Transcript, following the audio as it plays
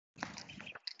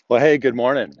Well, hey, good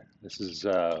morning. This is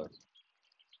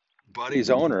Buddy's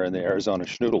owner in the Arizona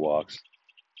Schnoodle Walks.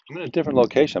 I'm in a different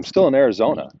location. I'm still in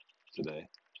Arizona today,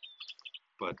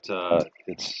 but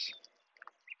it's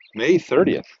May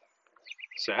 30th,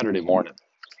 Saturday morning,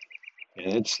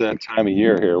 and it's that time of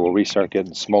year here where we start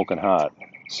getting smoking hot.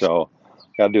 So,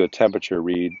 got to do a temperature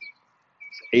read.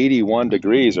 It's 81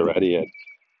 degrees already at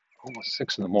almost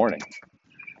 6 in the morning,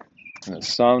 and the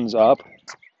sun's up.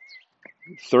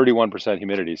 31%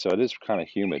 humidity, so it is kind of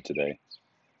humid today.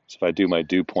 So if I do my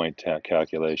dew point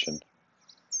calculation,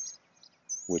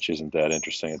 which isn't that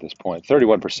interesting at this point.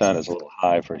 31% is a little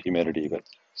high for humidity, but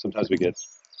sometimes we get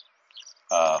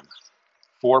um,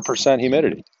 4%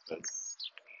 humidity. But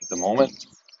at the moment,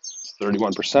 it's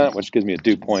 31%, which gives me a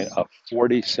dew point of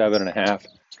 47.5,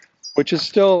 which is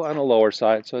still on the lower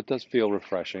side, so it does feel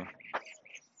refreshing,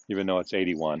 even though it's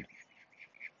 81.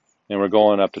 And we're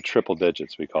going up to triple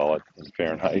digits, we call it, in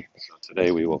Fahrenheit. So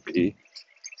today we will be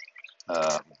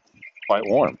uh, quite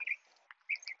warm.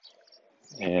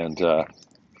 And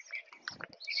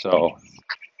so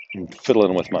I'm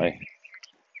fiddling with my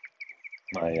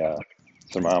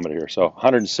thermometer here. So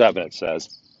 107 it says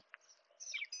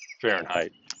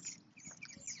Fahrenheit.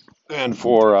 And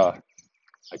for I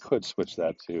could switch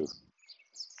that to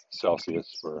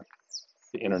Celsius for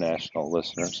the international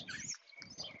listeners.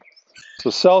 So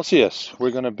Celsius,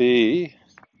 we're going to be,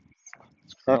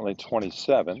 it's currently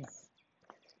 27,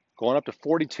 going up to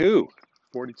 42.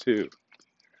 42.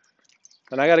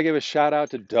 And I got to give a shout out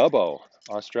to Dubbo,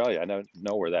 Australia. I don't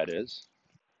know where that is.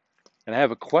 And I have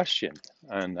a question.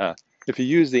 And if you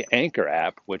use the Anchor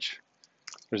app, which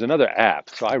there's another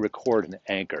app, so I record an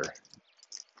Anchor.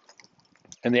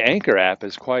 And the Anchor app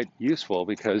is quite useful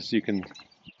because you can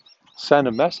send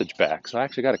a message back. So I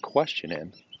actually got a question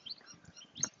in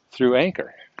through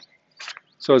Anchor.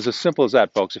 So it's as simple as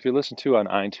that, folks. If you listen to on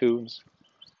iTunes,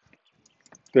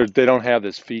 they don't have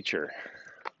this feature,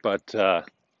 but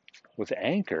with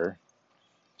Anchor,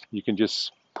 you can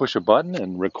just push a button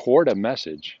and record a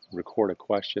message, record a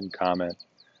question, comment,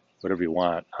 whatever you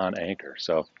want on Anchor.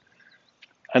 So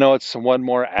I know it's one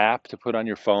more app to put on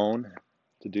your phone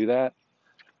to do that,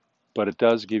 but it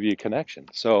does give you a connection.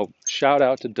 So shout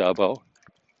out to Dubbo.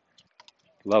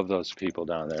 Love those people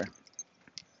down there.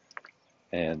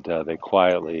 And they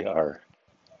quietly are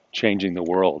changing the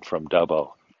world from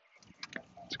Dubbo.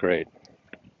 It's great.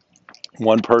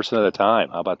 One person at a time.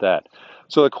 How about that?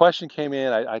 So the question came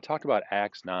in. I talked about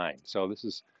Acts 9. So this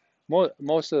is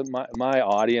most of my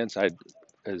audience.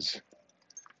 As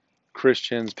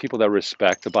Christians, people that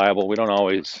respect the Bible, we don't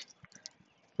always.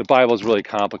 The Bible is really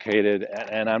complicated,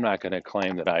 and I'm not going to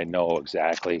claim that I know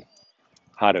exactly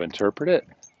how to interpret it,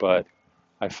 but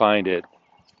I find it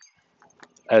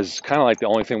as kind of like the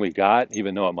only thing we got,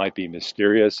 even though it might be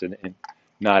mysterious and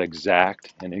not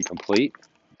exact and incomplete.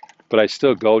 But I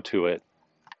still go to it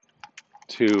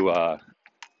to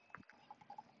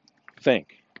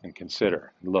think and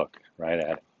consider, look right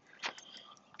at it.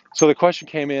 So the question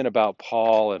came in about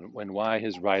Paul and why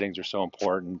his writings are so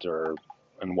important or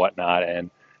and whatnot,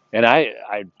 and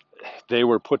I they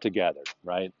were put together,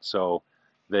 right? So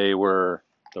they were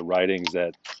the writings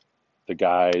that the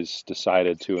guys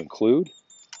decided to include,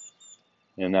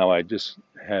 and now I just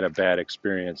had a bad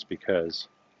experience because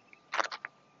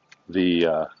the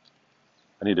I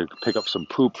need to pick up some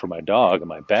poop for my dog and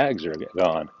my bags are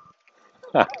gone.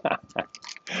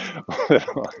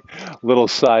 Little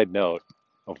side note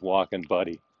of Walking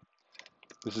Buddy.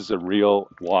 This is a real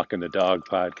walking the dog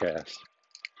podcast.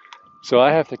 So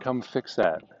I have to come fix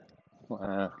that,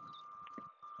 uh,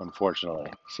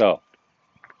 unfortunately. So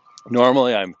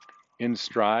normally I'm in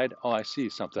stride. Oh, I see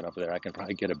something up there. I can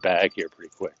probably get a bag here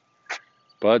pretty quick.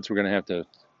 Buds, we're going to have to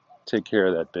take care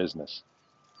of that business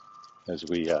as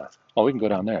we, oh, we can go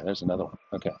down there. There's another one.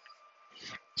 Okay.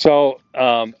 So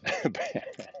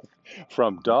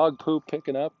from dog poop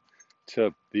picking up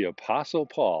to the Apostle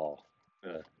Paul,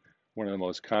 uh, one of the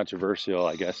most controversial,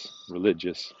 I guess,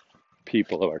 religious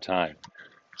people of our time.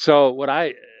 So what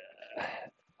I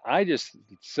just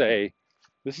say,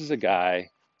 this is a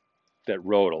guy that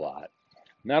wrote a lot.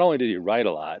 Not only did he write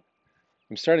a lot,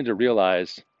 I'm starting to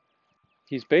realize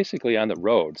he's basically on the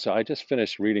road. So I just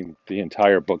finished reading the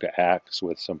entire book of Acts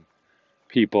with some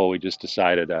people. We just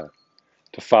decided to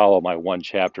follow my one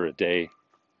chapter a day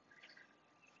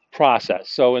process.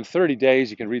 So in 30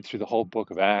 days, you can read through the whole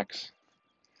book of Acts.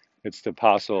 It's the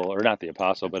apostle, or not the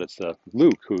apostle, but it's the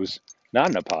Luke who's not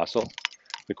an apostle.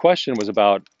 The question was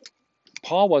about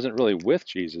Paul wasn't really with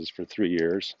Jesus for 3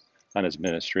 years on his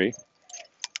ministry.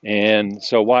 And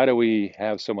so why do we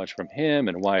have so much from him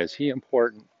and why is he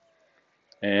important?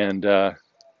 And I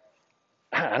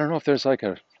don't know if there's like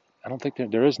a I don't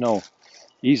think there is no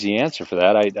easy answer for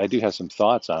that. I do have some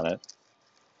thoughts on it,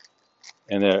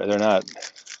 and they're not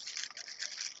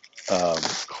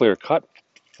clear cut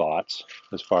thoughts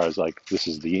as far as like this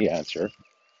is the answer.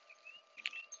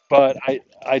 But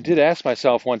I did ask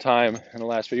myself one time in the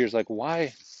last few years, like,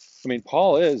 why? I mean,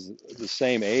 Paul is the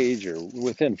same age or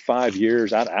within 5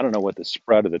 years. I don't know what the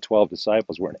spread of the 12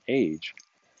 disciples were in age,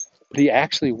 but he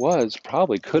actually was,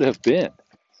 probably could have been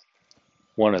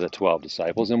one of the 12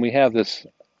 disciples. And we have this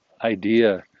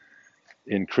idea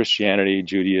in Christianity,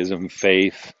 Judaism,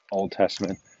 faith, Old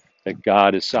Testament, that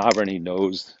God is sovereign. He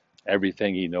knows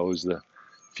everything. He knows the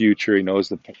future. He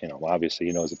knows obviously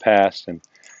he knows the past, and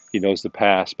he knows the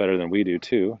past better than we do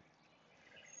too,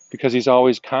 because he's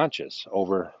always conscious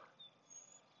over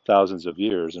thousands of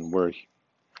years, and we're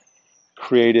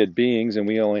created beings, and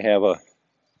we only have a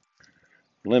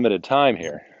limited time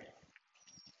here.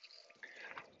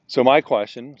 So my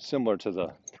question, similar to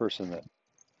the person that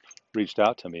reached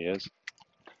out to me, is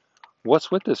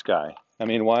what's with this guy? I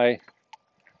mean, why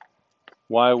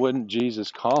wouldn't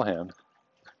Jesus call him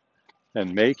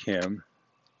and make him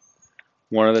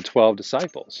one of the 12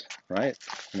 disciples, right?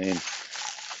 I mean,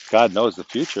 God knows the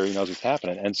future. He knows what's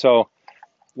happening. And so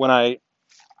when I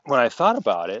thought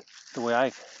about it, the way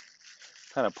I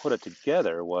kind of put it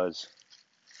together was,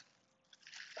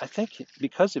 I think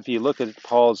because if you look at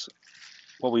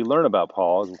what we learn about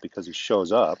Paul is because he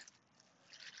shows up,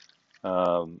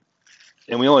 um,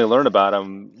 and we only learn about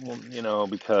him,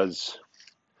 because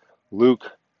Luke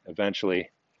eventually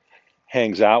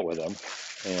hangs out with him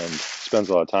and spends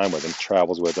a lot of time with him,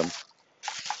 travels with him,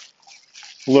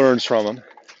 learns from him,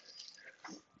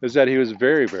 is that he was a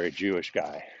very, very Jewish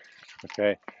guy.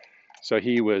 Okay, so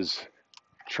he was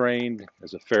trained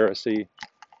as a Pharisee,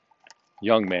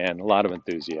 young man, a lot of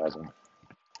enthusiasm,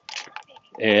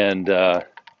 and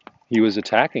he was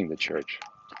attacking the church.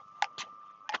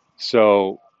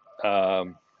 So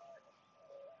um,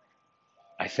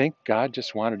 I think God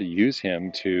just wanted to use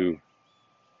him to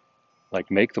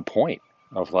like make the point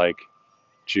of like,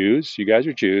 Jews, you guys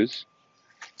are Jews,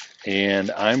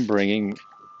 and I'm bringing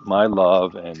my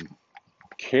love and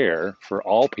care for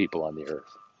all people on the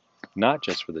earth, not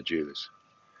just for the Jews.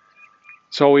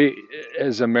 So we,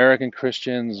 as American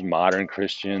Christians, modern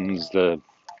Christians,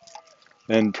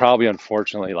 and probably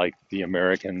unfortunately, like the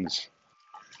Americans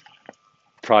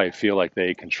probably feel like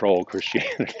they control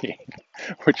Christianity,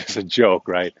 which is a joke,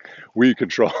 right? We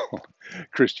control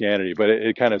Christianity, but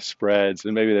it kind of spreads,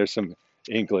 and maybe there's some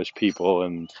English people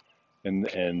and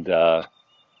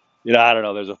I don't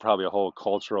know. There's probably a whole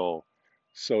cultural,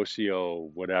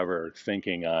 socio whatever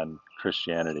thinking on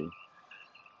Christianity,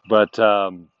 but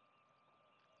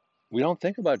we don't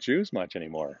think about Jews much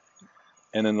anymore.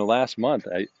 And in the last month,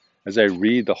 as I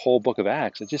read the whole book of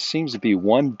Acts, it just seems to be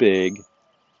one big.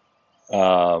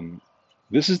 Um,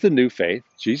 this is the new faith.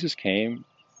 Jesus came,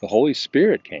 the Holy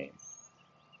Spirit came,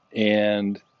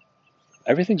 and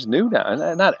everything's new now.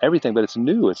 And not everything, but it's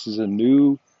new. This is a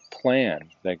new plan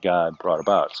that God brought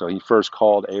about. So He first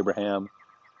called Abraham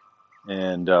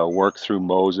and worked through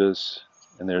Moses.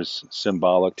 And there's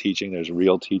symbolic teaching. There's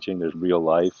real teaching. There's real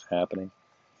life happening.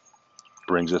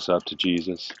 Brings us up to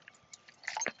Jesus.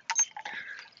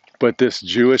 But this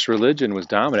Jewish religion was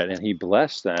dominant, and He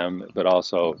blessed them, but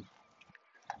also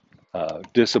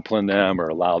discipline them or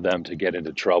allow them to get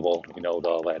into trouble. We know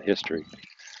all that history.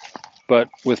 But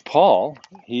with Paul,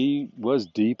 he was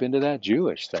deep into that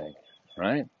Jewish thing,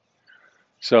 right?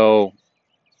 So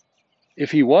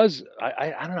if he was,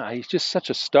 I don't know, he's just such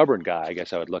a stubborn guy. I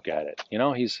guess I would look at it.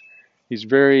 He's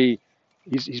very,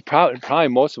 he's probably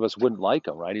most of us wouldn't like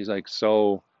him, right? He's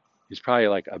probably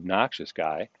like obnoxious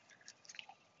guy.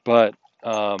 But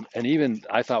and even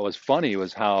I thought was funny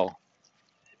was how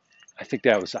I think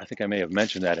I may have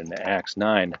mentioned that in Acts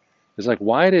 9. It's like,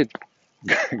 why did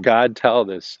God tell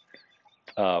this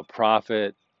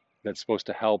prophet that's supposed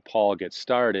to help Paul get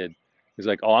started? He's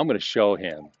like, oh, I'm going to show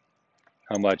him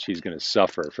how much he's going to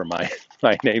suffer for my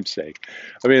my namesake.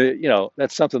 I mean,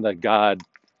 that's something that God,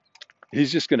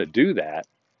 he's just going to do that,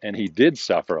 and he did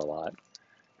suffer a lot.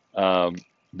 Um,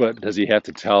 but does he have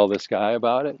to tell this guy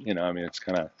about it? I mean, it's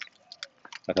kind of.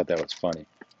 I thought that was funny.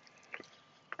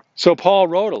 So Paul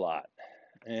wrote a lot,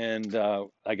 and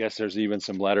I guess there's even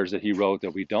some letters that he wrote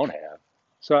that we don't have.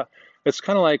 So it's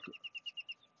kind of like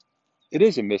it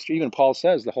is a mystery. Even Paul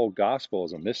says the whole gospel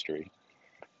is a mystery.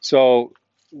 So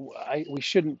we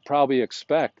shouldn't probably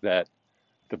expect that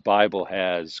the Bible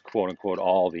has quote unquote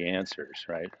all the answers,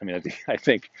 right? I mean, I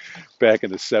think back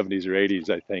in the 70s or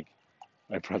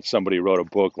 80s, somebody wrote a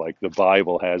book like the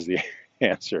Bible has the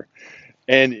answer,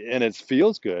 and it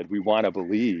feels good. We want to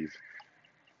believe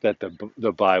that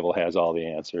the Bible has all the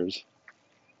answers.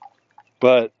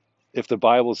 But if the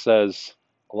Bible says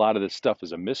a lot of this stuff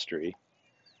is a mystery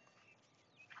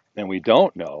and we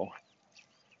don't know,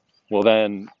 well,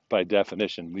 then by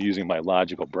definition, using my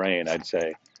logical brain, I'd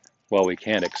say, well, we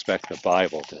can't expect the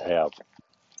Bible to have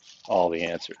all the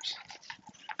answers.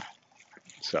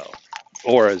 So,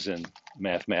 or as in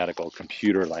mathematical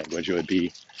computer language, it would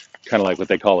be kind of like what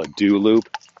they call a do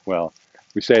loop. Well,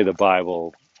 we say the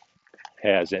Bible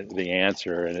has the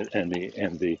answer, and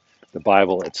the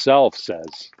Bible itself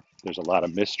says there's a lot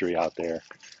of mystery out there.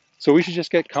 So we should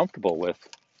just get comfortable with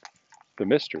the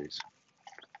mysteries.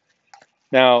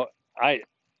 Now, I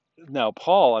now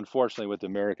Paul, unfortunately, with the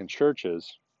American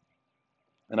churches,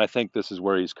 and I think this is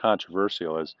where he's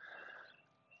controversial, is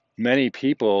many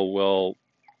people will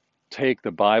take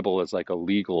the Bible as like a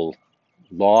legal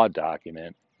law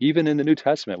document, even in the New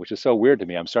Testament, which is so weird to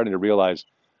me. I'm starting to realize,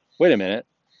 wait a minute,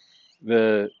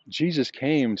 the Jesus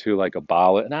came to like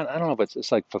abolish, and I don't know if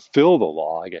it's like fulfill the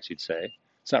law, I guess you'd say.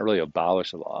 It's not really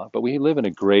abolish the law, but we live in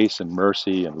a grace and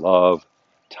mercy and love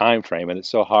time frame, and it's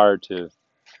so hard to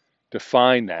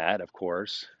define that, of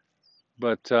course.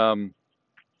 But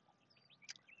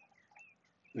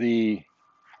the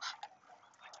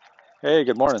hey,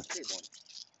 good morning.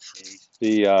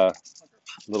 The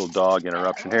little dog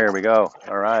interruption. Here we go.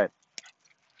 All right,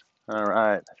 all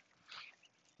right.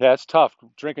 Yeah, it's tough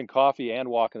drinking coffee and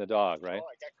walking the dog, right?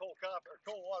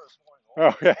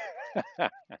 Oh, yeah.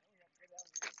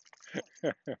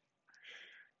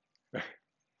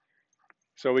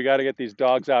 So we got to get these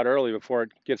dogs out early before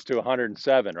it gets to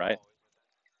 107, right?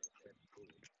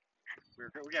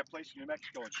 We got a place in New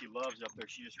Mexico, and she loves up there.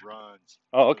 She just runs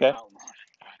Oh, in the okay. mountains.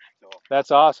 So That's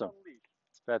awesome.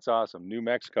 That's awesome. New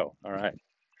Mexico. All right.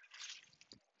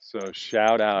 So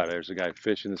shout out. There's a guy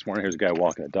fishing this morning. Here's a guy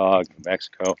walking a dog, New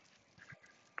Mexico.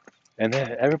 And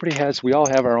then everybody has, we all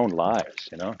have our own lives,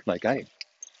 you know? Like I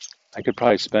could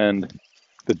probably spend,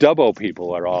 the Dubbo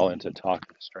people are all into talking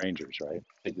to strangers, right?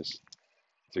 It's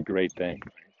a great thing.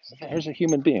 Here's a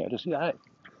human being.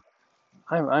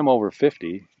 I'm over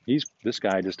 50. This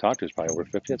guy I just talked to is probably over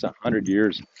 50. That's 100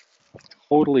 years,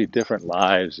 totally different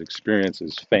lives,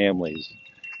 experiences, families,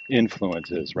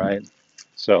 influences, right?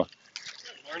 So,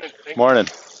 morning.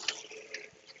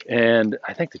 And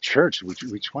I think the church, we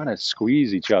want to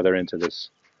squeeze each other into this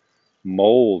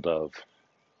mold of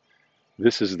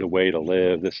this is the way to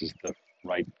live, this is the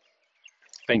right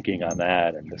thinking on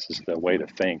that, and this is the way to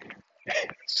think.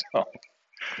 So,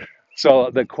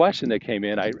 so the question that came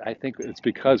in, I think it's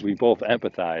because we both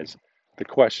empathize. The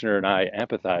questioner and I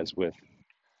empathize with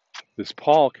this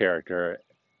Paul character,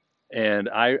 and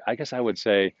I guess I would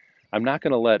say I'm not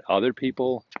going to let other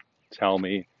people tell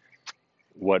me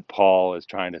what Paul is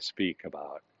trying to speak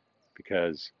about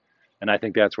because, and I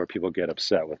think that's where people get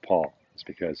upset with Paul, is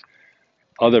because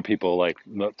other people, like,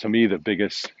 to me, the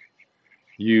biggest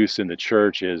use in the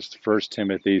church is First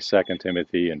Timothy, Second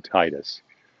Timothy, and Titus.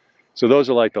 So those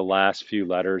are like the last few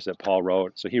letters that Paul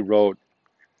wrote. So he wrote,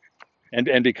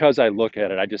 and because I look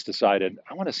at it, I just decided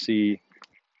I want to see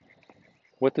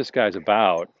what this guy's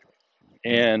about.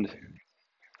 And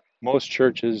most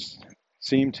churches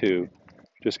seem to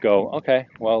just go, okay,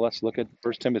 well, let's look at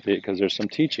First Timothy because there's some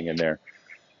teaching in there.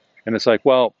 And it's like,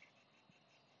 well,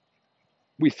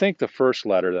 we think the first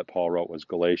letter that Paul wrote was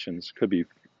Galatians, could be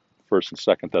First and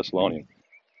Second Thessalonians,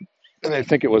 and I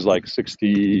think it was like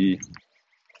 60.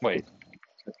 Wait,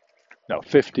 no,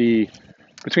 50,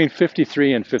 between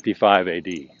 53 and 55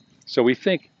 A.D. So we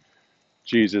think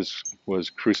Jesus was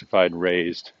crucified and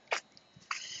raised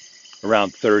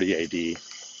around 30 A.D.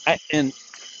 And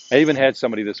I even had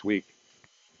somebody this week,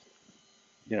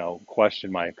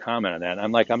 question my comment on that. And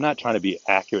I'm like, I'm not trying to be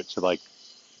accurate to like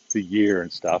the year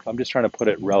and stuff. I'm just trying to put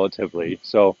it relatively.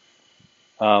 So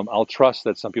I'll trust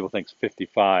that some people think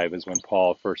 55 is when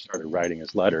Paul first started writing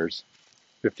his letters,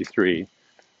 53.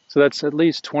 So that's at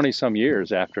least 20 some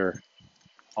years after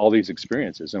all these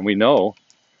experiences. And we know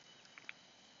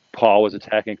Paul was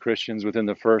attacking Christians within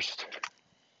the first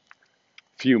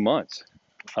few months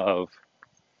of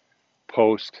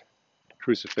post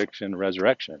crucifixion,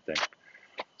 resurrection, I think.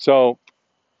 So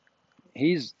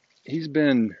he's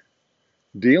been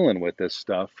dealing with this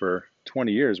stuff for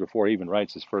 20 years before he even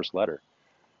writes his first letter.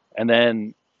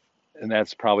 And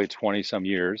that's probably 20 some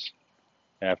years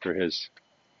after his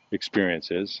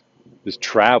experiences, his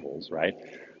travels, right?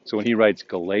 So when he writes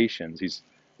Galatians,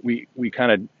 we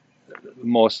kind of,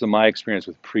 most of my experience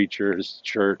with preachers,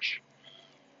 church,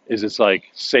 is it's like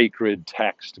sacred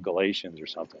text, Galatians or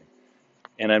something.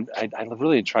 And I'm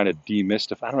really trying to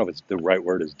demystify, I don't know if it's the right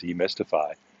word is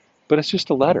demystify, but it's just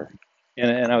a letter.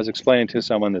 And I was explaining to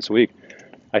someone this week,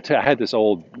 I had this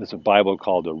Bible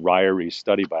called a Ryrie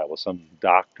Study Bible, some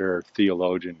doctor,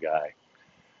 theologian guy.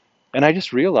 And I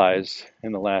just realized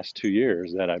in the last 2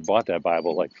 years that I bought that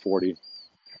Bible like 40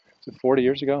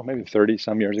 years ago, maybe 30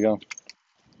 some years ago.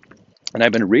 And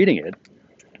I've been reading it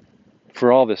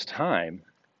for all this time.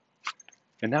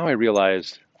 And now I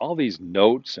realized all these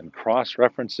notes and cross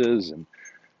references and,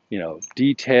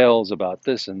 details about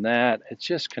this and that, it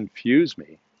just confused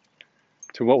me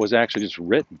to what was actually just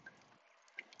written.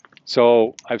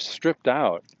 So I've stripped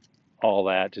out all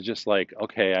that to just like,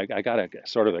 okay, I got to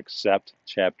sort of accept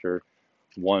chapter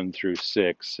 1 through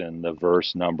 6 and the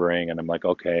verse numbering. And I'm like,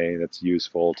 okay, that's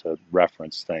useful to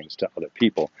reference things to other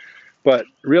people. But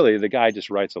really, the guy just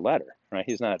writes a letter, right?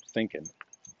 He's not thinking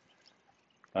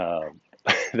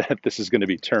that this is going to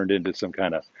be turned into some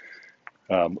kind of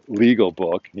legal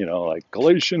book, like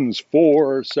Galatians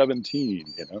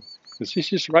 4:17, He's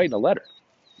just writing a letter.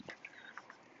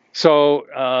 So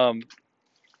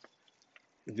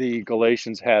the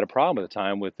Galatians had a problem at the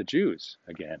time with the Jews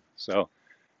again. So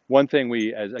one thing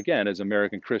we, as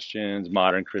American Christians,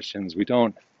 modern Christians, we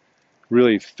don't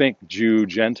really think Jew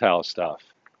Gentile stuff,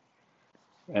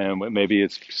 and maybe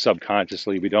it's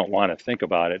subconsciously we don't want to think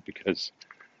about it because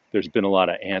there's been a lot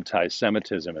of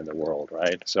anti-Semitism in the world,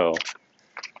 right? So,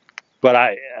 but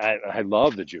I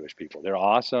love the Jewish people. They're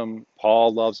awesome.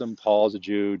 Paul loves them. Paul's a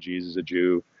Jew. Jesus is a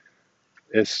Jew.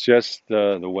 It's just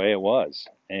the way it was,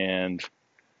 and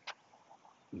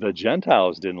the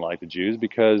Gentiles didn't like the Jews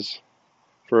because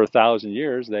for 1,000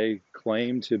 years they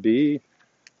claimed to be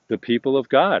the people of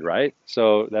God, right?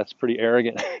 So that's a pretty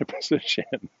arrogant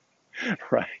position,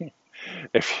 right?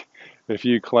 If if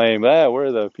you claim that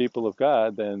we're the people of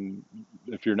God, then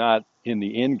if you're not in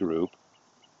the in group,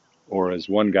 or as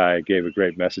one guy gave a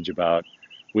great message about,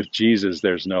 with Jesus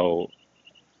there's no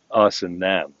us and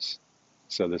thems.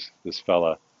 So this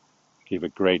fella gave a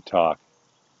great talk.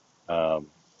 Um,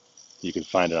 you can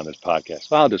find it on this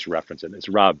podcast. Well, I'll just reference it. It's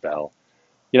Rob Bell.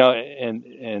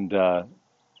 And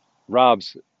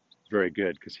Rob's very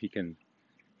good because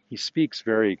he speaks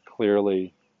very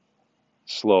clearly,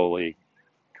 slowly,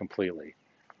 completely.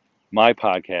 My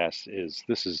podcast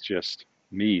this is just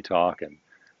me talking,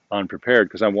 unprepared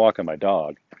because I'm walking my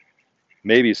dog.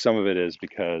 Maybe some of it is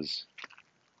because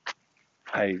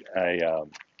I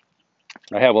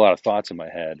have a lot of thoughts in my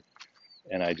head,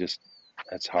 and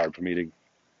it's hard for me to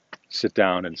sit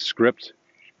down and script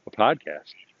a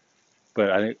podcast. But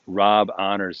I think Rob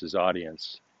honors his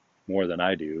audience more than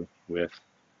I do with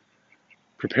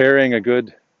preparing a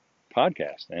good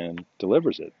podcast and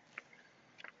delivers it.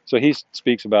 So he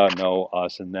speaks about no,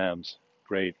 us, and them's.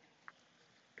 Great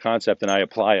concept, and I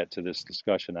apply it to this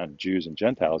discussion on Jews and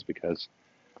Gentiles because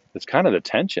it's kind of the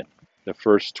tension. The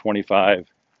first 25,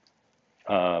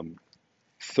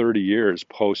 30 years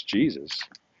post Jesus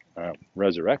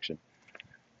resurrection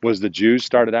was the Jews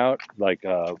started out like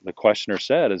the questioner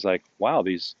said, is like, wow,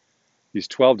 these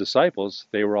 12 disciples,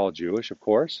 they were all Jewish, of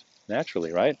course,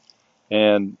 naturally, right?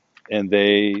 And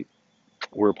they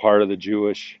were part of the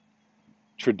Jewish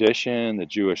tradition, the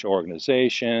Jewish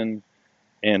organization.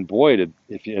 And boy,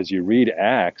 as you read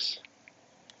Acts,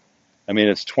 I mean,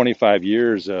 it's 25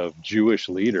 years of Jewish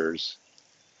leaders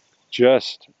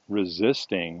just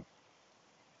resisting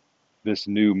this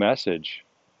new message,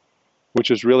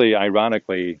 which is really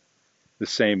ironically the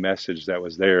same message that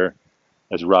was there,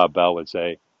 as Rob Bell would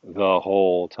say, the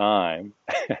whole time.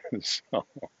 so,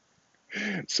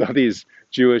 so these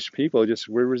Jewish people just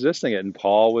were resisting it, and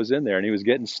Paul was in there, and he was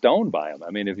getting stoned by them.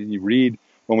 I mean,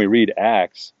 when we read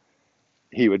Acts,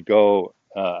 he would go.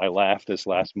 I laughed this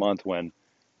last month when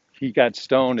he got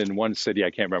stoned in one city.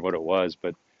 I can't remember what it was,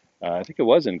 but I think it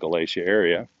was in Galatia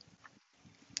area,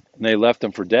 and they left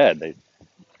him for dead.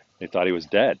 They thought he was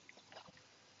dead.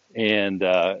 And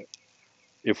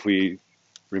if we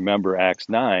remember Acts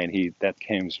 9, that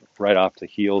came right off the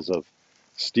heels of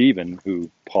Stephen, who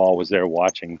Paul was there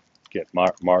watching get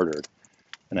martyred.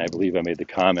 And I believe I made the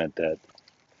comment that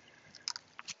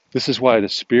this is why the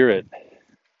Spirit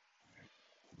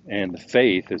and the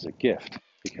faith is a gift,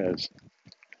 because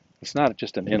it's not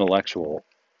just an intellectual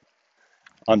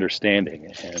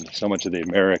understanding. And so much of the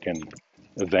American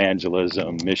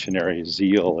evangelism, missionary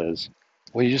zeal is,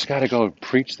 well, you just got to go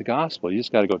preach the gospel. You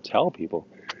just got to go tell people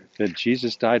that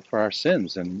Jesus died for our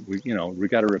sins, and we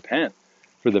got to repent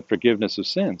for the forgiveness of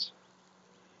sins,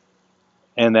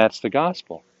 and that's the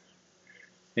gospel.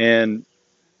 And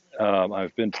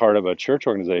I've been part of a church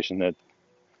organization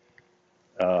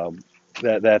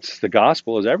that's the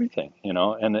gospel is everything, and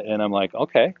I'm like,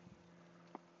 okay,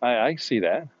 I see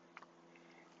that.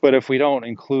 But if we don't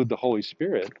include the Holy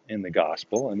Spirit in the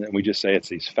gospel, and then we just say it's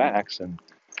these facts, and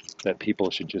that people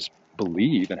should just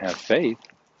believe and have faith,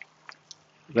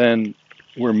 then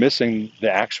we're missing the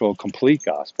actual complete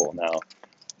gospel. Now,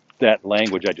 that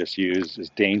language I just used is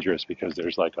dangerous because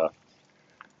there's like a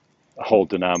whole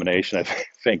denomination, I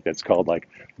think, that's called like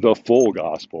the full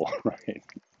gospel, right?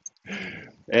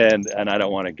 And I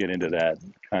don't want to get into that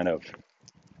kind of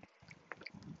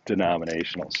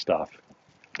denominational stuff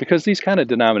because these kind of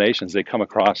denominations, they come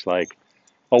across like,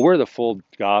 oh, we're the full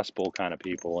gospel kind of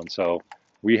people, and so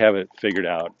we have it figured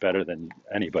out better than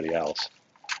anybody else.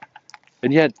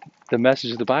 And yet, the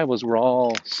message of the Bible is we're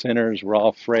all sinners, we're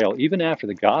all frail. Even after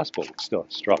the gospel, we still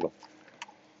struggle.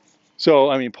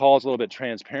 So, I mean, Paul's a little bit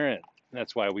transparent.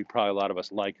 That's why we probably, a lot of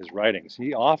us like his writings.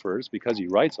 He offers, because he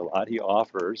writes a lot, he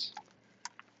offers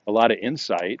a lot of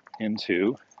insight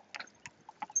into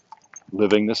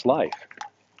living this life.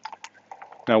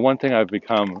 Now, one thing I've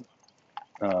become,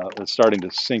 that's starting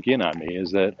to sink in on me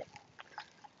is that,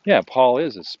 yeah, Paul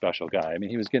is a special guy. I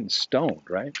mean, he was getting stoned,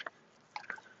 right?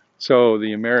 So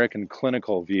the American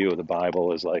clinical view of the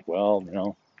Bible is like,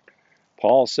 well,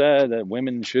 Paul said that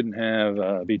women shouldn't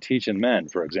have be teaching men,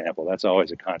 for example. That's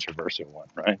always a controversial one,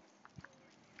 right?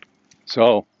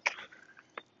 So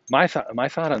my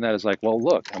thought on that is like, well,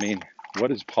 look, I mean,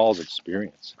 what is Paul's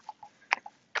experience?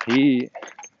 He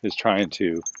is trying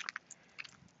to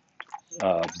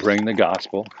bring the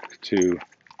gospel to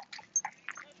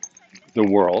the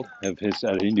world of his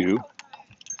that he knew,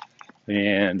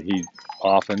 and he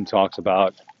often talks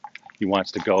about he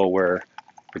wants to go where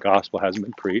the gospel hasn't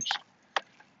been preached,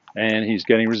 and he's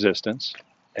getting resistance.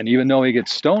 And even though he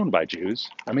gets stoned by Jews,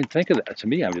 I mean, think of that. To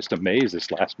me, I'm just amazed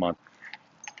this last month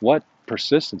what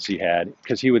persistence he had,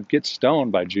 because he would get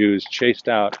stoned by Jews, chased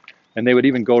out, and they would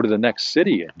even go to the next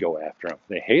city and go after him.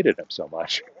 They hated him so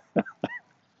much.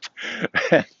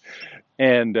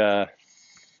 And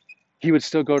he would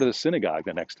still go to the synagogue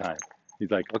the next time.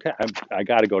 He's like, okay, I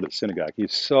got to go to the synagogue.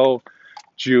 He's so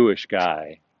Jewish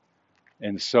guy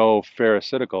and so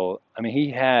pharisaical. I mean,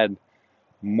 he had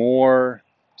more.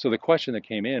 So the question that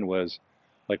came in was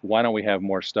like, why don't we have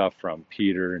more stuff from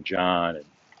Peter and John and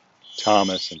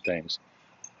Thomas and things?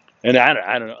 And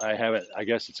I don't know. I haven't. I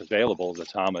guess it's available. The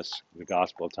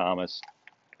Gospel of Thomas,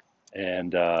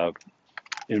 and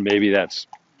maybe that's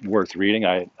worth reading.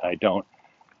 I don't.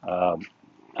 Um,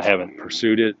 I haven't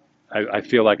pursued it. I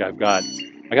feel like I got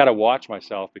to watch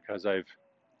myself because I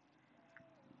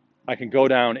can go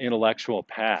down intellectual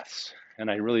paths, and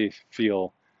I really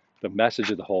feel the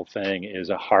message of the whole thing is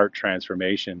a heart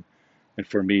transformation, and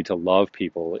for me to love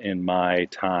people in my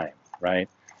time, right?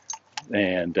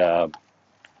 And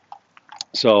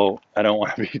so I don't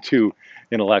want to be too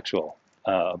intellectual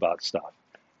about stuff,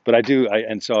 but I do.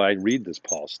 And so I read this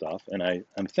Paul stuff, and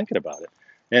I'm thinking about it,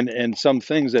 and some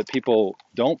things that people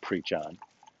don't preach on.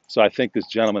 So I think this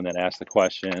gentleman that asked the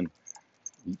question,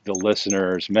 the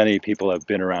listeners, many people have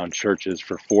been around churches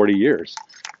for 40 years.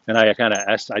 And I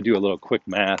do a little quick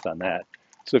math on that.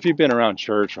 So if you've been around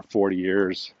church for 40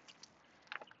 years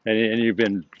and you've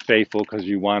been faithful because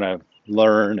you want to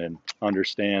learn and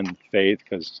understand faith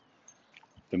because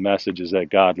the message is that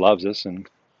God loves us, and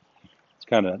it's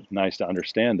kind of nice to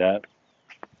understand that.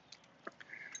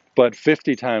 But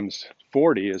 50 times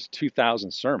 40 is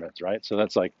 2,000 sermons, right? So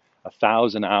that's like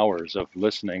 1,000 hours of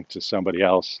listening to somebody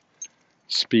else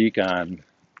speak on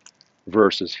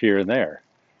verses here and there.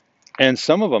 And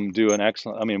some of them do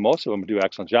most of them do an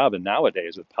excellent job. And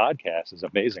nowadays with podcasts is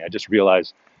amazing. I just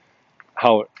realized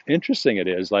how interesting it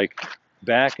is. Like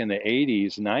back in the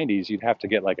 80s, 90s, you'd have to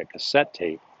get like a cassette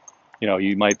tape.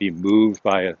 You might be moved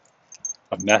by a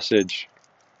message,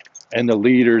 and the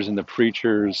leaders and the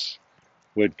preachers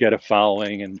would get a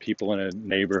following, and people in a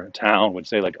neighboring town would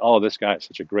say like, oh, this guy is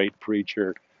such a great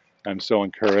preacher. I'm so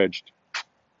encouraged.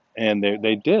 And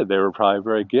they did. They were probably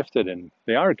very gifted, and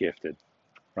they are gifted,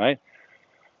 right?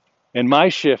 And my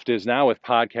shift is now with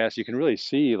podcasts, you can really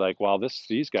see like, wow,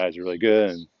 these guys are really good.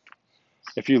 And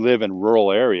if you live in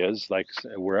rural areas, like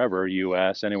wherever,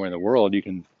 U.S., anywhere in the world, you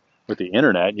can, with the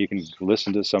internet, you can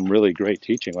listen to some really great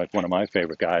teaching. Like one of my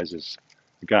favorite guys is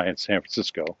a guy in San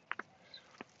Francisco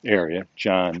area,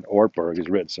 John Ortberg, has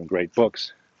written some great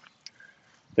books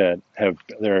that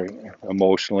they're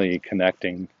emotionally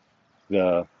connecting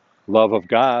the love of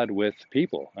God with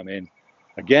people. I mean,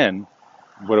 again,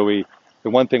 the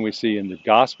one thing we see in the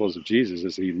Gospels of Jesus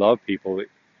is he loved people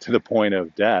to the point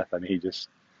of death. I mean,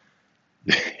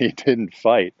 he didn't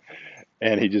fight,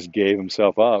 and he just gave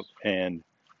himself up, and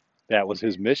that was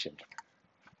his mission,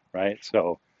 right?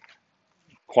 So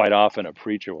quite often a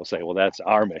preacher will say, well, that's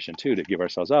our mission too, to give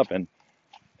ourselves up. And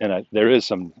there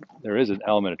is an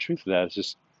element of truth to that. It's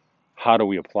just, how do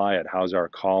we apply it? How's our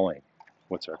calling?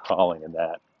 What's our calling in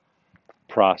that?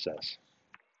 process.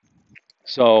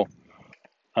 So,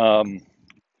 um,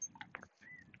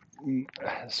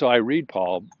 so I read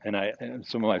Paul, and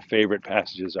some of my favorite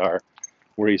passages are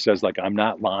where he says, like, I'm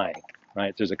not lying,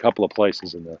 right? There's a couple of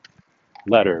places in the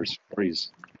letters where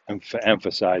he's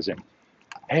emphasizing,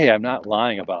 hey, I'm not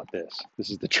lying about this. This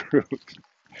is the truth,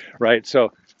 right?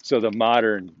 So the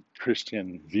modern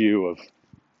Christian view of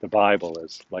the Bible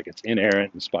is like it's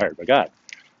inerrant, inspired by God.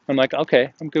 I'm like,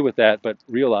 okay, I'm good with that, but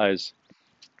realize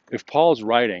if Paul's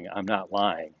writing, I'm not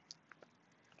lying,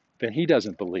 then he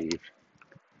doesn't believe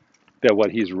that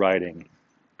what he's writing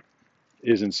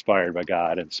is inspired by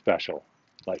God and special.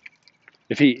 Like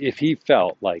if he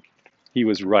felt like he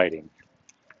was writing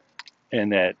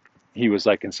and that he was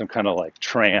like in some kind of like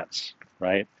trance,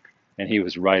 right? And he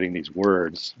was writing these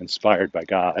words inspired by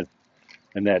God,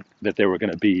 and that they were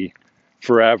going to be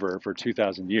forever for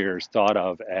 2,000 years thought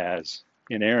of as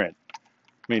inerrant.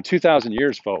 I mean, 2,000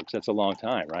 years, folks, that's a long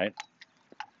time, right?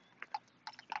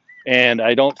 And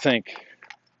I don't think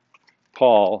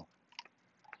Paul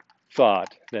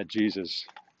thought that Jesus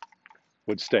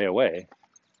would stay away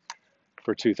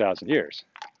for 2,000 years.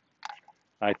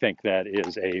 I think that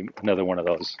is another one of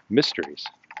those mysteries,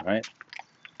 right?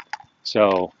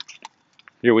 So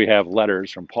here we have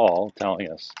letters from Paul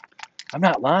telling us, I'm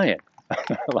not lying. I'm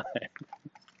not lying.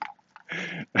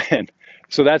 And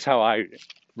so that's how I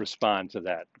respond to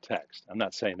that text. I'm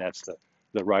not saying that's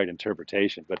the right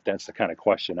interpretation, but that's the kind of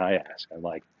question I ask. I'm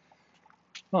like,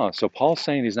 oh, so Paul's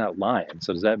saying he's not lying.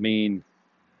 So does that mean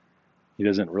he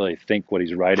doesn't really think what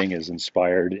he's writing is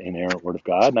inspired, inerrant word of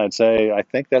God? And I'd say I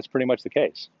think that's pretty much the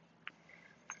case.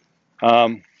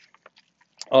 Um,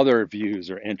 Other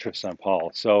views or interests on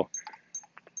Paul. So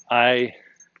I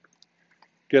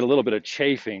get a little bit of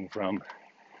chafing from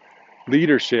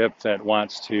leadership that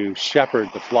wants to shepherd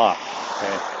the flock.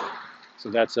 Okay,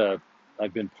 so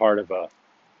I've been part of a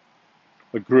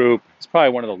group. It's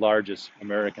probably one of the largest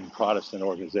American Protestant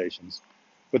organizations,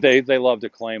 but they love to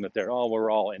claim that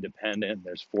we're all independent.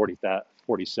 There's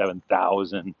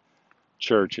 47,000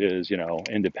 churches,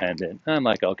 independent. And I'm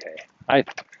like, okay,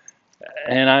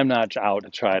 I'm not out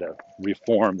to try to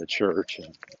reform the church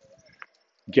and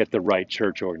get the right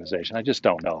church organization. I just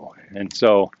don't know. And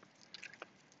so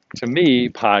to me,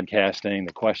 podcasting,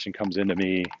 the question comes into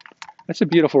me, it's a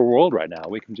beautiful world right now.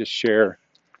 We can just share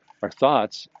our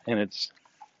thoughts, and it's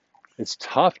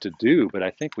tough to do, but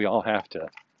I think we all have to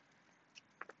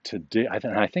do.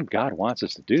 I think God wants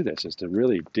us to do this, is to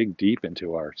really dig deep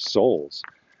into our souls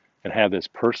and have this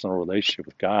personal relationship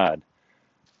with God,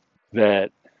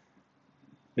 that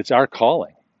it's our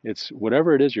calling. It's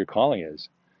whatever it is your calling is.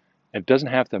 It doesn't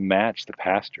have to match the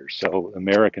pastor. So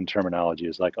American terminology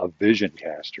is like a vision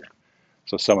caster.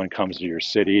 So someone comes to your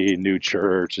city, new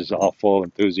church, is all full of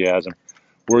enthusiasm.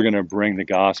 We're going to bring the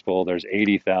gospel. There's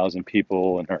 80,000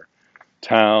 people in our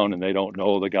town and they don't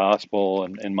know the gospel.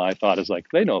 And my thought is like,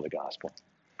 they know the gospel.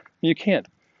 You can't,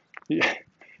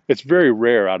 it's very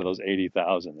rare out of those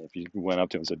 80,000. If you went up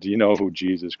to them and said, do you know who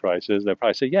Jesus Christ is? They'd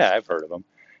probably say, yeah, I've heard of him.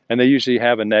 And they usually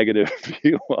have a negative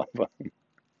view of him.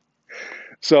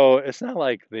 So it's not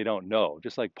like they don't know.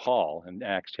 Just like Paul in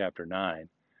Acts chapter 9,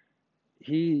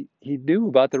 he knew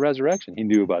about the resurrection. He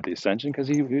knew about the ascension because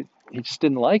he just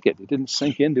didn't like it. It didn't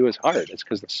sink into his heart. It's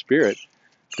because the Spirit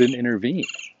didn't intervene.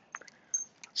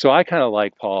 So I kind of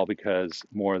like Paul because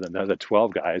more than the other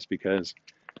 12 guys, because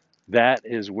that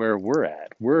is where we're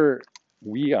at. We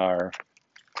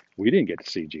didn't get to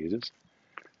see Jesus,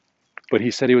 but he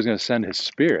said he was going to send his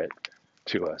Spirit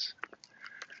to us.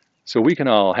 So we can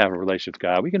all have a relationship with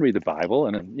God. We can read the Bible,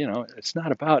 and it's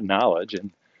not about knowledge.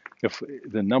 And if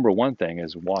the number one thing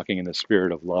is walking in the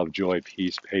spirit of love, joy,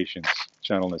 peace, patience,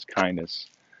 gentleness, kindness,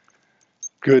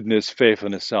 goodness,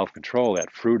 faithfulness, self-control,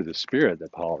 that fruit of the Spirit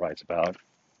that Paul writes about,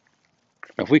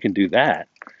 if we can do that,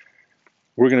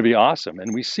 we're going to be awesome.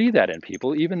 And we see that in people.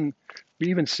 We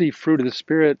even see fruit of the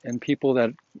Spirit in people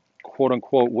that, quote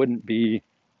unquote, wouldn't be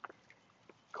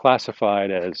classified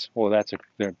as, well,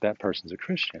 that person's a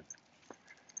Christian.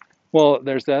 Well,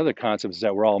 there's the other concept, is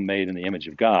that we're all made in the image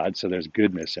of God, so there's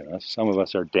goodness in us. Some of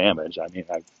us are damaged. I mean,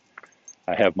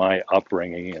 I have my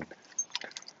upbringing and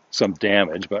some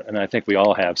damage, and I think we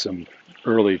all have some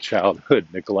early childhood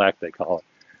neglect, they call it,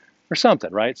 or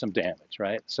something, right? Some damage,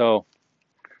 right? So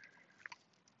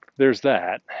there's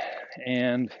that.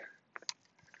 And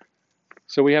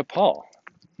so we have Paul.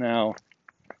 Now,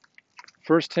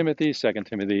 1 Timothy, 2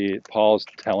 Timothy, Paul's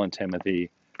telling Timothy,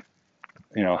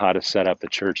 how to set up the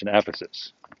church in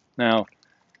Ephesus. Now,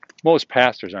 most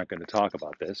pastors aren't going to talk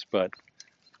about this, but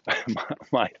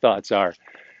my thoughts are,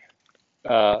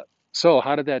 so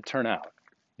how did that turn out?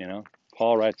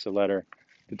 Paul writes a letter.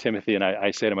 to Timothy, and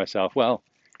I say to myself, well,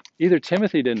 either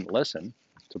Timothy didn't listen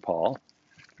to Paul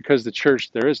because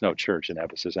there is no church in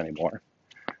Ephesus anymore,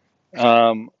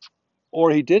 um, or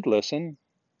he did listen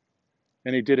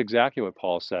and he did exactly what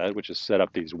Paul said, which is set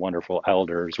up these wonderful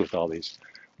elders with all these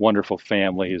wonderful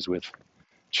families with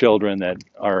children that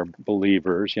are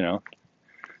believers,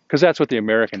 because that's what the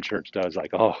American church does.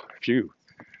 Like, oh,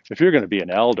 if you're going to be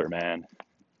an elder, man,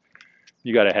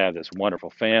 you got to have this wonderful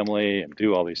family and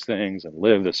do all these things and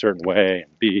live a certain way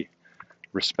and be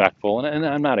respectful. And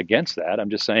I'm not against that. I'm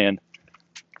just saying,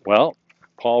 well,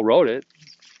 Paul wrote it,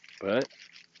 but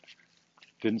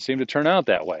didn't seem to turn out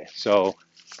that way. So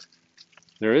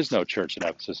there is no church in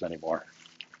Ephesus anymore.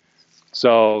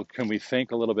 So can we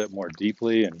think a little bit more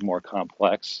deeply and more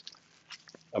complex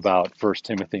about First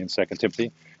Timothy and Second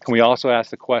Timothy? Can we also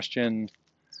ask the question,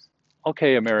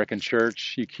 okay, American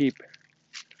church, you keep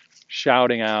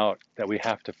shouting out that we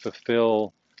have to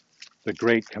fulfill the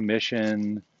Great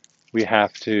Commission, we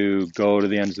have to go to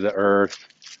the ends of the earth,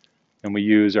 and we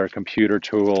use our computer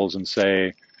tools and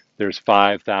say there's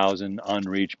 5,000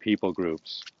 unreached people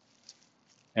groups.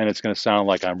 And it's going to sound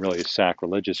like I'm really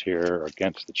sacrilegious here or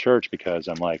against the church because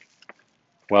I'm like,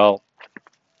 well,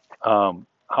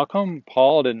 how come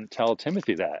Paul didn't tell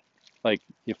Timothy that? Like,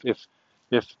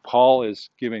 if Paul is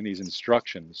giving these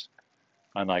instructions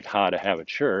on like how to have a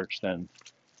church, then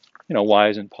why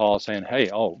isn't Paul saying, hey,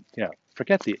 oh yeah,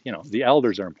 forget the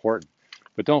elders are important,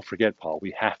 but don't forget, Paul,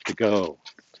 we have to go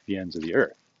to the ends of the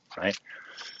earth, right?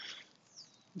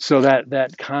 So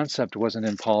that concept wasn't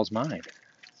in Paul's mind,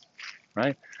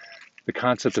 right? The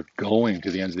concept of going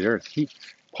to the ends of the earth.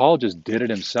 Paul just did it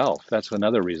himself. That's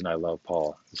another reason I love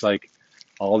Paul. It's like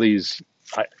all these,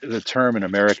 the term in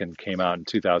American came out in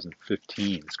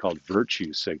 2015. It's called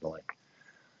virtue signaling.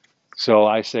 So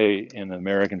I say in the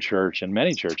American church and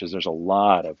many churches, there's a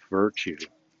lot of virtue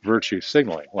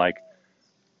signaling. Like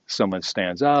someone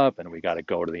stands up and we got to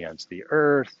go to the ends of the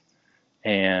earth.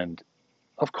 And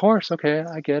of course, okay,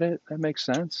 I get it. That makes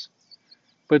sense.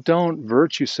 But don't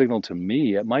virtue signal to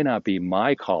me. It might not be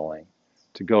my calling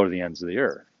to go to the ends of the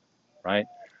earth, right?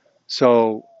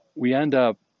 So we end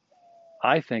up,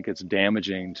 I think it's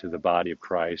damaging to the body of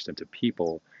Christ and to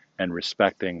people and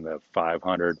respecting the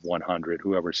 500, 100,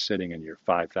 whoever's sitting in your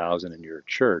 5,000 in your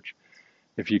church.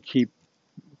 If you keep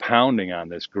pounding on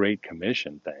this Great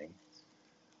Commission thing,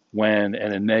 and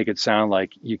then make it sound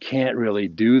like you can't really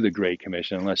do the Great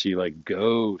Commission unless you like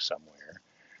go somewhere.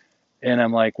 And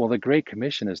I'm like, well, the Great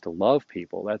Commission is to love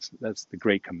people. That's the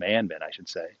Great Commandment, I should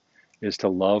say, is to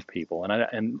love people.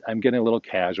 And I'm getting a little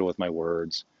casual with my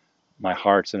words. My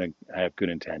heart's I have good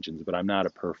intentions, but I'm not a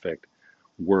perfect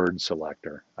word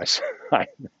selector. I,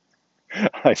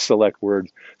 I select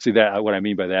words. See that what I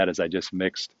mean by that is I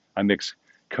mix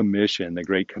commission, the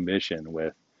Great Commission,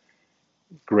 with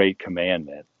Great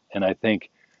Commandment. And I think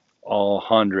all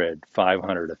 100,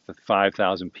 500,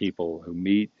 5,000 people who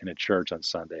meet in a church on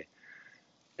Sunday,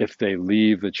 if they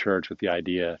leave the church with the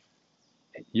idea,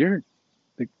 you're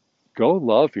go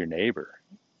love your neighbor.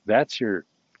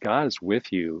 God is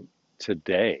with you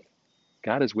today.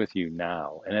 God is with you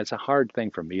now, and it's a hard thing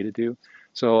for me to do.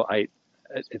 So I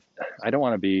don't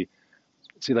want to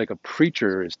like a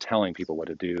preacher is telling people what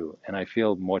to do, and I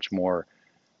feel much more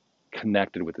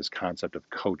connected with this concept of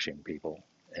coaching people.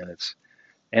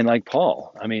 And like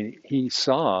Paul, I mean, he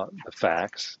saw the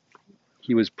facts.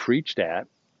 He was preached at.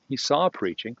 He saw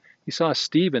preaching. He saw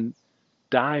Stephen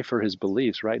die for his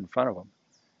beliefs right in front of him.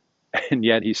 And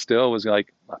yet he still was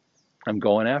like, I'm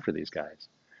going after these guys.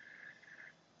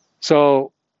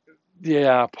 So,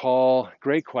 yeah, Paul,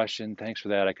 great question. Thanks for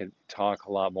that. I could talk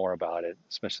a lot more about it,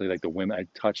 especially like the women. I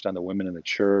touched on the women in the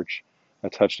church. I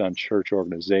touched on church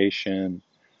organization.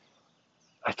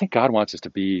 I think God wants us to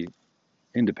be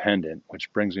independent,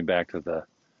 which brings me back to the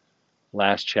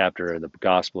last chapter of the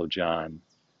Gospel of John.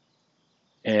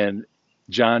 And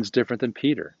John's different than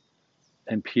Peter.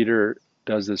 And Peter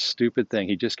does this stupid thing.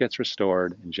 He just gets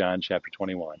restored in John chapter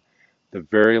 21. The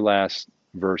very last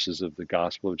verses of the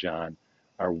Gospel of John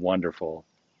are wonderful.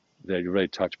 They really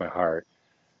touch my heart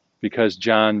because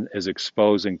John is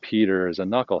exposing Peter as a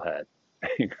knucklehead.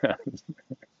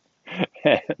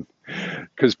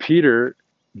 Because Peter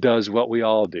does what we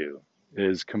all do,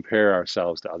 is compare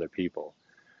ourselves to other people.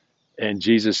 And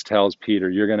Jesus tells Peter,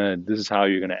 this is how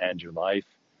you're going to end your life.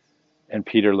 And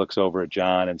Peter looks over at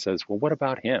John and says, well, what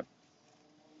about him?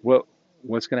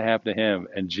 What's going to happen to him?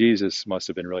 And Jesus must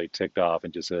have been really ticked off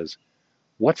and just says,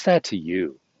 what's that to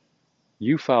you?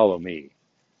 You follow me.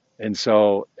 And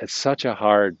so it's such a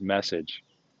hard message,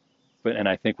 and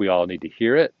I think we all need to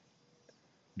hear it.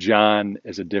 John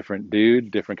is a different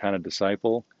dude, different kind of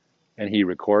disciple. and he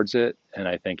records it, and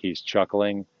I think he's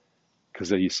chuckling because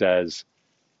he says,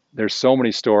 "There's so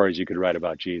many stories you could write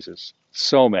about Jesus,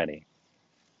 so many.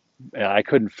 And I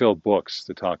couldn't fill books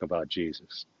to talk about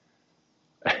Jesus,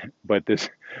 but this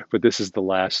is the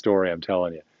last story I'm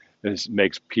telling you. This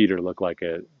makes Peter look like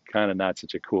a kind of not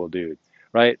such a cool dude,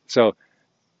 right? So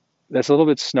that's a little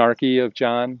bit snarky of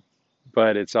John,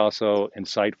 but it's also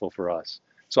insightful for us.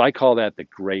 So I call that the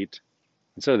great,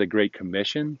 instead of the Great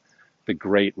Commission, the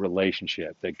great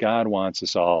relationship that God wants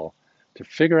us all to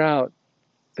figure out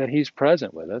that He's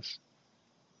present with us.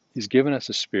 He's given us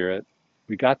a spirit.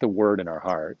 We got the Word in our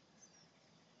heart.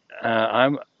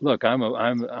 I'm look.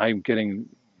 I'm getting.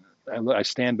 I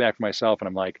stand back for myself, and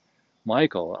I'm like,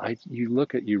 Michael.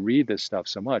 You read this stuff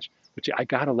so much, but I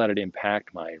got to let it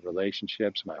impact my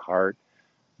relationships, my heart,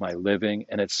 my living,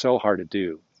 and it's so hard to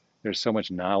do. There's so much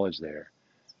knowledge there,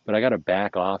 but I got to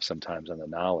back off sometimes on the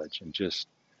knowledge and just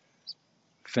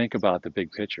think about the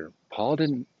big picture. Paul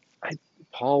didn't.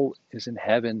 Paul is in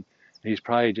heaven, and he's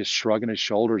probably just shrugging his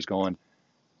shoulders, going,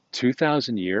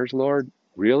 "2,000 years, Lord,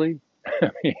 really?"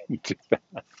 I mean,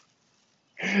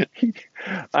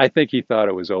 I think he thought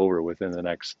it was over within the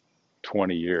next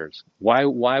 20 years. Why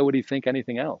would he think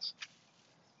anything else?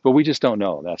 But we just don't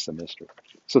know. That's the mystery.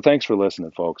 So thanks for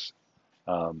listening, folks.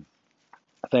 Um,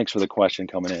 Thanks for the question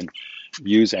coming in.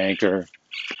 Use Anchor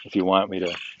if you want me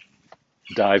to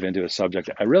dive into a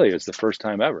subject. It's the first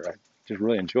time ever. I just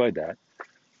really enjoyed that.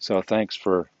 So thanks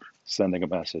for sending a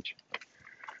message.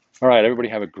 All right, everybody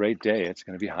have a great day. It's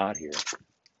going to be hot here.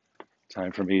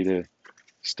 Time for me to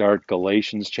start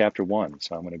Galatians chapter 1.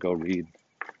 So I'm going to go read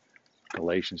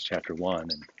Galatians chapter 1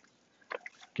 and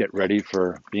get ready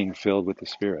for being filled with the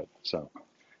Spirit. So,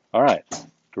 all right,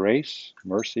 grace,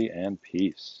 mercy, and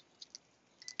peace.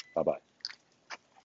 Bye bye.